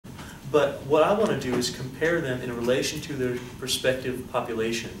But what I want to do is compare them in relation to their respective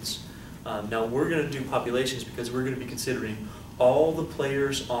populations. Now we're going to do populations because we're going to be considering all the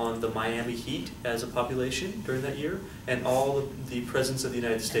players on the Miami Heat as a population during that year, and all the presidents of the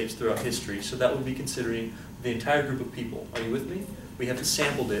United States throughout history. So that would be considering the entire group of people. Are you with me? We haven't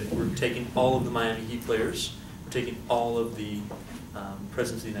sampled it. We're taking all of the Miami Heat players. We're taking all of the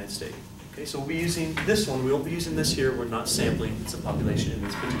presidents of the United States. Okay, so we'll be using this one. We won't be using this here. We're not sampling. It's a population in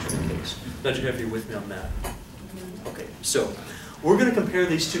this particular case. Not sure if you're with me on that. Okay, so we're going to compare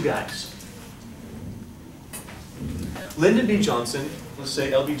these two guys. Lyndon B. Johnson, let's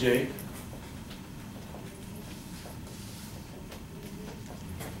say LBJ.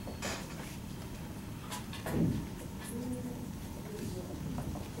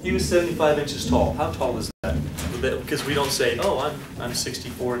 He was 75 inches tall. How tall is that? Because we don't say, oh, I'm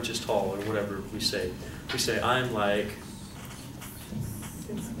 64 inches tall, or whatever we say. We say, I'm like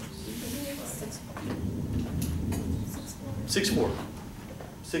 6'4".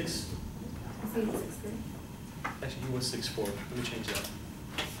 6. Actually, he was 6'4". Let me change that.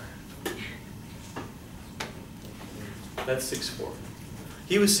 That's 6'4".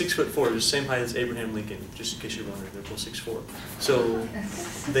 He was 6'4", the same height as Abraham Lincoln, just in case you're wondering. They're both 6'4". So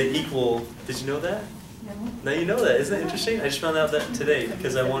they equal, did you know that? No. Now you know that. Isn't that interesting? I just found out that today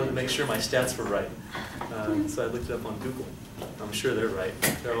because I wanted to make sure my stats were right. So I looked it up on Google. I'm sure they're right.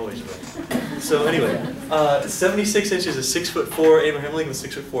 They're always right. So anyway, 76 inches is 6'4". Abraham Lincoln was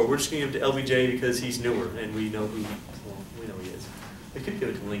 6'4". We're just going to give it to LBJ because he's newer and we know who. Well, we know he is. We could give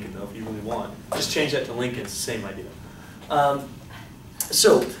it to Lincoln though if you really want. Just change that to Lincoln. It's the same idea.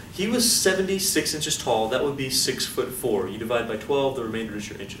 So he was 76 inches tall. That would be 6'4". You divide by 12. The remainder is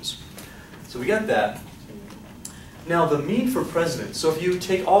your inches. So we got that. Now the mean for presidents, so if you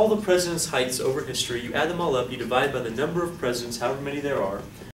take all the presidents' heights over history, you add them all up, you divide by the number of presidents, however many there are.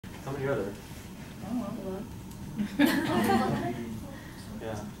 How many are there?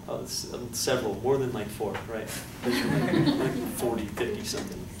 Yeah, it's several, more than like 4, right? Like 40, 50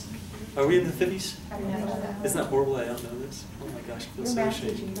 something. Are we in the 50s? Isn't that horrible I don't know this? Oh my gosh, I feel so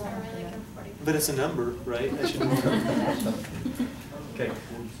ashamed. But it's a number, right? I should know. Okay.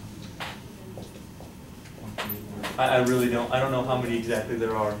 I really don't. I don't know how many exactly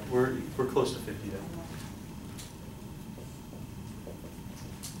there are. We're close to 50 though.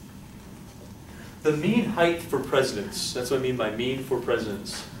 The mean height for presidents. That's what I mean by mean for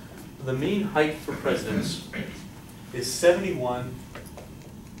presidents. The mean height for presidents is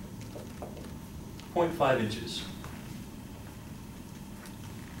 71.5 inches.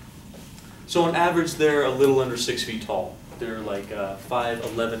 So on average, they're a little under 6 feet tall. They're like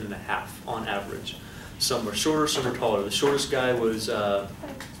 5'11" and a half on average. Some are shorter, some are taller. The shortest guy was 5'4".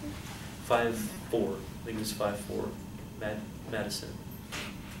 I think he was 5'4". Madison.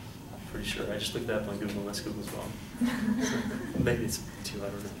 I'm pretty sure. I just looked that up on Google unless Google's wrong. So maybe it's 2, I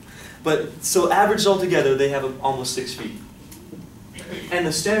don't know. But so averaged altogether, they have almost 6 feet. And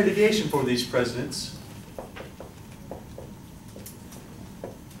the standard deviation for these presidents .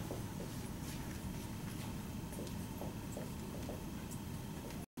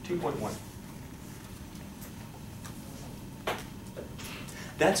 2.1.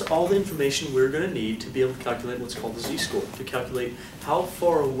 That's all the information we're going to need to be able to calculate what's called the z-score, to calculate how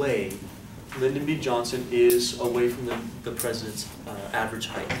far away Lyndon B. Johnson is away from the president's average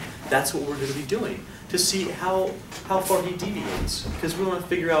height. That's what we're going to be doing, to see how far he deviates. Because we want to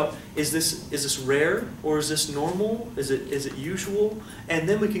figure out, is this rare, or is this normal? Is it usual? And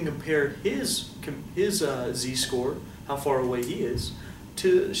then we can compare his z-score, how far away he is,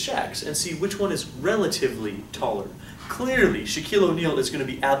 to Shaq's, and see which one is relatively taller. Clearly, Shaquille O'Neal is going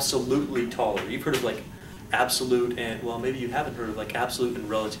to be absolutely taller. You've heard of like absolute and, well, maybe you haven't heard of like absolute and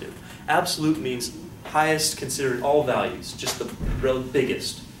relative. Absolute means highest considered all values, just the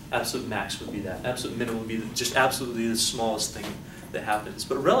biggest. Absolute max would be that. Absolute minimum would be just absolutely the smallest thing that happens.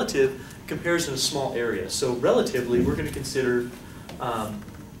 But relative compares in a small area. So relatively, we're going to consider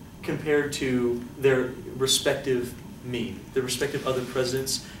compared to their respective mean, the respective other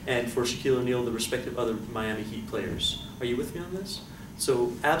presidents, and for Shaquille O'Neal, the respective other Miami Heat players. Are you with me on this?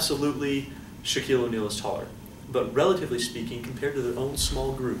 So absolutely, Shaquille O'Neal is taller. But relatively speaking, compared to their own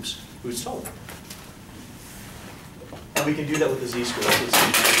small groups, who's taller? And we can do that with the z-score. Let's see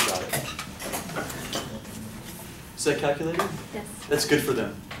about it. Is that calculated? Yes. That's good for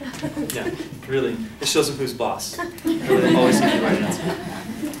them. Yeah, really. It shows them who's boss. Really, always get the right answer.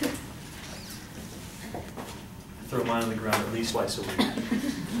 Throw mine on the ground at least twice a week.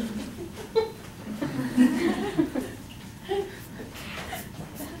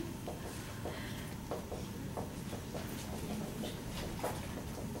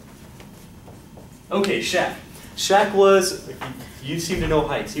 Okay, Shaq. Shaq was, you seem to know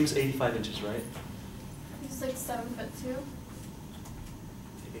heights. He was 85 inches, right? He's like 7'2". I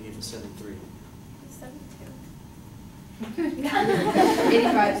think I gave him 7'3". He's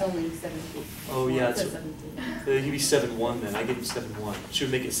 85 is only 70. Oh yeah, It's it's, 17. he'd be 7'1" then. I gave him 7'1". Should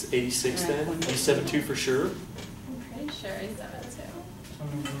we make it 86 then? He's 7'2" for sure? I'm pretty sure he's 7'2".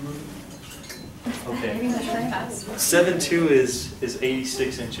 Okay. 7'2". 7'2" is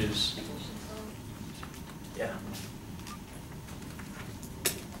 86 inches. Yeah.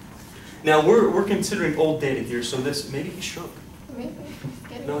 Now we're considering old data here, so this, maybe he shrunk. Maybe.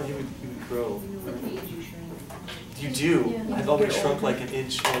 No, he would grow. What age you shrink? You do. Yeah. I've already shrunk like an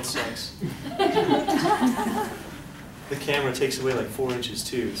inch. Oh, it sucks. The camera takes away like 4 inches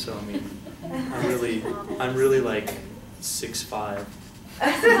too, so I mean, I'm really like 6'5".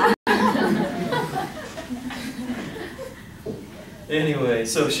 Anyway,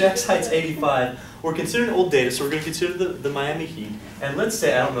 so Shaq's height's 85. We're considering old data, so we're going to consider the Miami Heat. And let's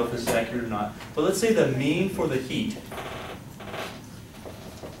say, I don't know if this is accurate or not, but let's say the mean for the Heat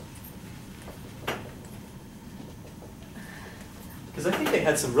because I think they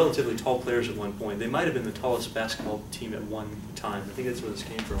had some relatively tall players at one point. They might have been the tallest basketball team at one time. I think that's where this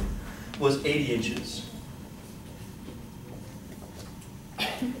came from. Was 80 inches.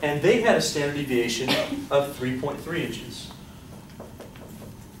 And they had a standard deviation of 3.3 inches.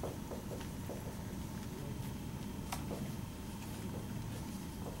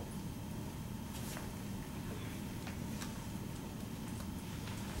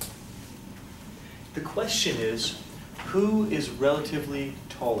 The question is, who is relatively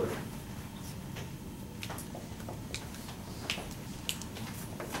taller?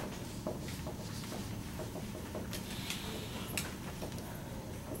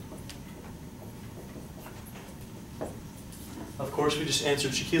 Of course, we just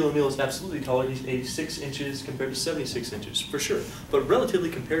answered Shaquille O'Neal is absolutely taller. He's 86 inches compared to 76 inches, for sure. But relatively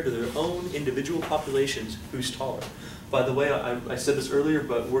compared to their own individual populations, who's taller? By the way, I said this earlier,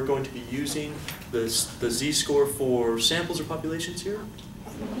 but we're going to be using the z-score for samples or populations here.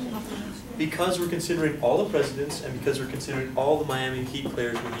 Because we're considering all the presidents and because we're considering all the Miami Heat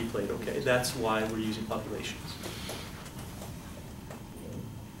players when he played, okay? That's why we're using populations.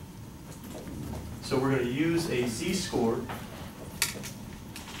 So we're going to use a z-score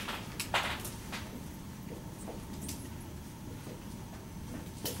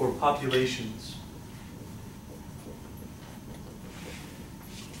for populations.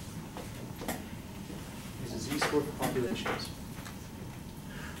 Use a z-score for populations.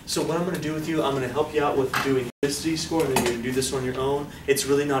 So what I'm going to do with you, I'm going to help you out with doing this z-score, and then you're going to do this on your own. It's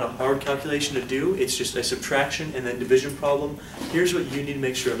really not a hard calculation to do. It's just a subtraction and then division problem. Here's what you need to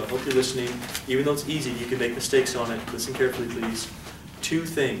make sure of. I hope you're listening. Even though it's easy, you can make mistakes on it. Listen carefully, please. 2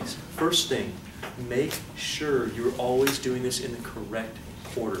 things. First thing, make sure you're always doing this in the correct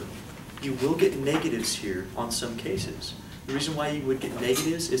order. You will get negatives here on some cases. The reason why you would get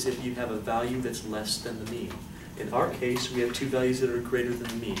negatives is if you have a value that's less than the mean. In our case, we have 2 values that are greater than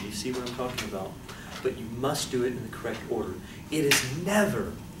the mean. You see what I'm talking about? But you must do it in the correct order. It is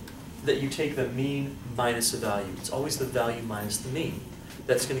never that you take the mean minus a value. It's always the value minus the mean.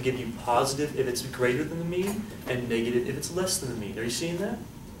 That's going to give you positive if it's greater than the mean and negative if it's less than the mean. Are you seeing that?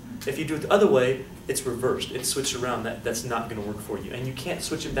 If you do it the other way, it's reversed. It's switched around. That's not going to work for you. And you can't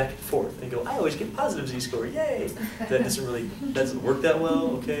switch it back and forth and go, I always get positive z-score, yay! That doesn't work that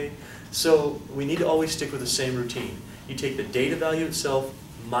well, okay? So we need to always stick with the same routine. You take the data value itself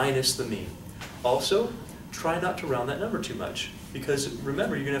minus the mean. Also, try not to round that number too much. Because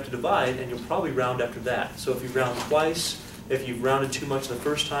remember, you're going to have to divide, and you'll probably round after that. So if you round twice, if you've rounded too much the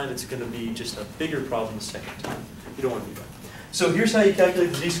first time, it's going to be just a bigger problem the second time. You don't want to do that. So here's how you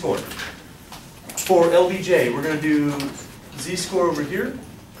calculate the z-score. For LBJ, we're going to do z-score over here.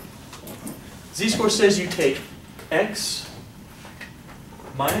 Z-score says you take x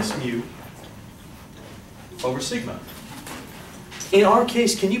minus mu over sigma. In our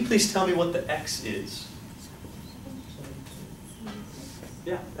case, can you please tell me what the x is?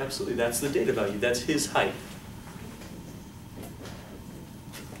 Yeah, absolutely. That's the data value. That's his height.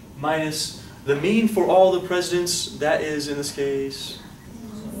 Minus the mean for all the presidents, that is, in this case,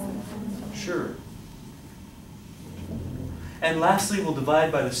 sure. And lastly, we'll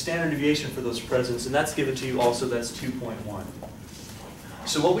divide by the standard deviation for those presidents, and that's given to you also, that's 2.1.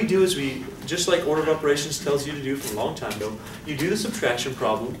 So what we do is just like order of operations tells you to do from a long time ago, you do the subtraction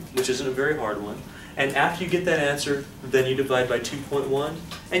problem, which isn't a very hard one, and after you get that answer, then you divide by 2.1,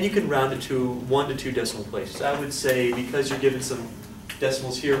 and you can round it to 1 to 2 decimal places. I would say, because you're given some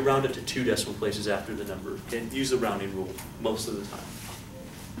decimals here, round it to 2 decimal places after the number, and use the rounding rule most of the time.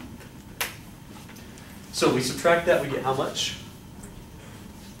 So we subtract that, we get how much?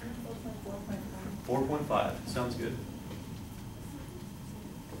 4.5. Sounds good.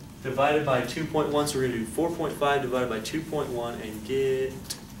 Divided by 2.1, so we're going to do 4.5 divided by 2.1 and get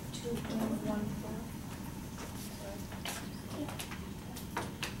 2.14.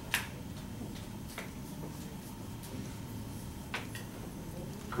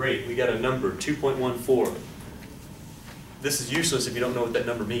 Great, we got a number, 2.14. This is useless if you don't know what that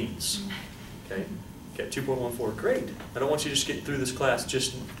number means. Okay, got 2.14, great. I don't want you to just get through this class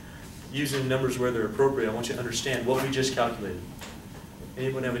just using numbers where they're appropriate. I want you to understand what we just calculated.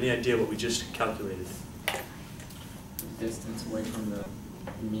 Anyone have any idea what we just calculated? Distance away from the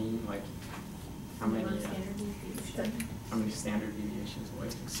mean, like how many standard deviations away?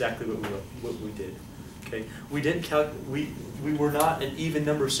 Exactly what we did. Okay, we didn't we were not an even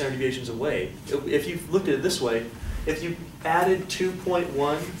number of standard deviations away. If you looked at it this way, if you added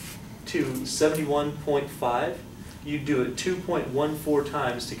 2.1 to 71.5, you'd do it 2.14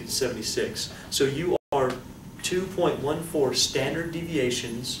 times to get to 76. So you are 2.14 standard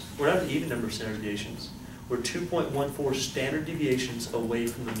deviations. We're not an even number of standard deviations. We're 2.14 standard deviations away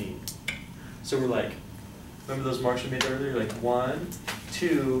from the mean. So we're like, remember those marks we made earlier? Like 1,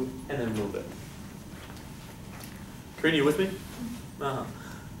 2, and then a little bit. Karina, you with me? Uh-huh.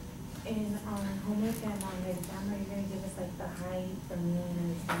 In homework and on the exam, are you going to give us like the height, the mean,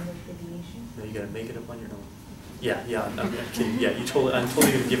 and the standard deviation? No, you got to make it up on your own. Yeah, I'm kidding. Yeah, I'm totally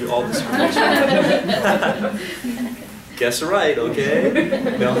going to give you all this information. Guess right, okay?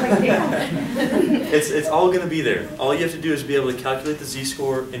 No. It's all going to be there. All you have to do is be able to calculate the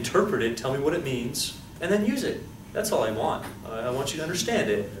z-score, interpret it, tell me what it means, and then use it. That's all I want. I want you to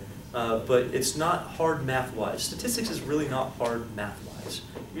understand it, but it's not hard math-wise. Statistics is really not hard math-wise.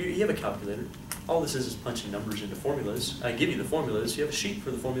 You have a calculator. All this is punching numbers into formulas. I give you the formulas. You have a sheet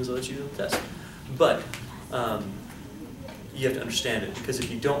for the formulas I'll let you do the test. But you have to understand it, because if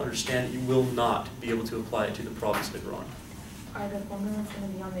you don't understand it, you will not be able to apply it to the problems later on. Are the formulas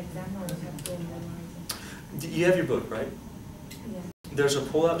going to be on the exam, or do you have to memorize them? You have your book, right? Yeah. There's a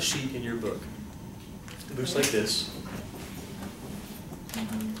pull-out sheet in your book. It looks like this.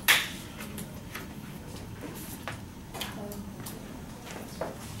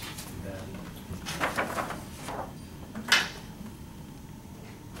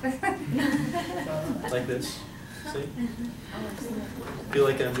 Like this. See? Feel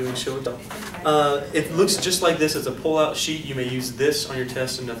like I'm doing show and tell. It looks just like this. It's a pull-out sheet. You may use this on your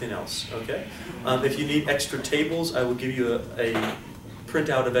test and nothing else. Okay. If you need extra tables, I will give you a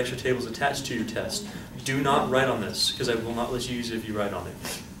printout of extra tables attached to your test. Do not write on this, because I will not let you use it if you write on it.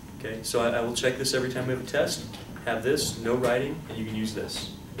 Okay. So I will check this every time we have a test. Have this, no writing, and you can use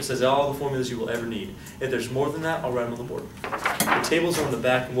this. This has all the formulas you will ever need. If there's more than that, I'll write them on the board. The tables are on the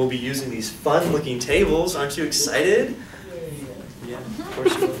back, and we'll be using these fun-looking tables. Aren't you excited? Yeah, of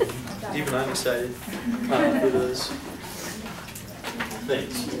course you will. Even I'm excited for those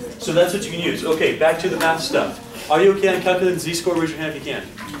things. So that's what you can use. Okay, back to the math stuff. Are you okay on calculating the z-score? Raise your hand if you can.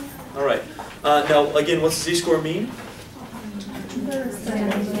 All right. Now, again, what's the z-score mean?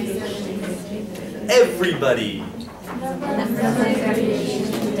 Everybody.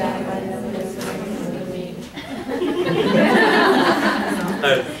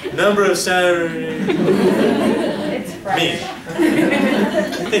 Number of standard mean.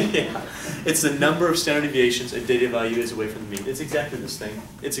 Yeah. It's the number of standard deviations a data value is away from the mean. It's exactly this thing.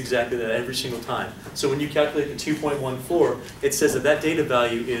 It's exactly that every single time. So when you calculate the 2.14, it says that data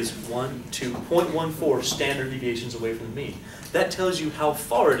value is 0.14 standard deviations away from the mean. That tells you how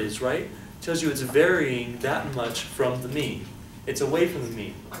far it is, right? It tells you it's varying that much from the mean. It's away from the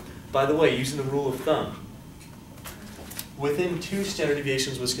mean. By the way, using the rule of thumb, within 2 standard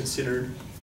deviations was considered